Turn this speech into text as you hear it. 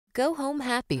Go home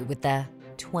happy with the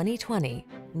 2020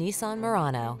 Nissan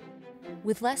Murano.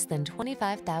 With less than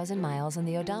 25,000 miles on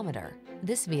the odometer,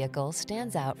 this vehicle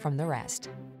stands out from the rest.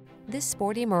 This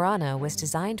sporty Murano was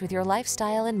designed with your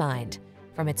lifestyle in mind.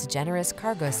 From its generous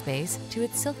cargo space to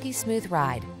its silky smooth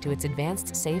ride to its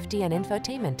advanced safety and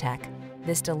infotainment tech,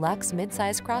 this deluxe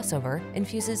midsize crossover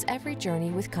infuses every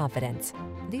journey with confidence.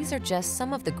 These are just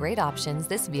some of the great options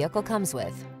this vehicle comes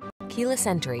with: keyless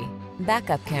entry,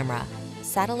 backup camera,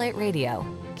 satellite radio,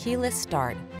 keyless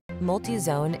start,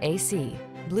 multi-zone AC,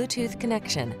 Bluetooth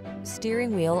connection,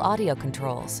 steering wheel audio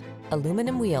controls,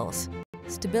 aluminum wheels,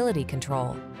 stability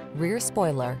control, rear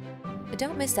spoiler.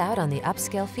 Don't miss out on the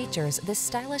upscale features this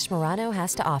stylish Murano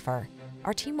has to offer.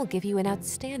 Our team will give you an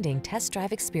outstanding test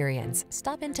drive experience.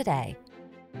 Stop in today.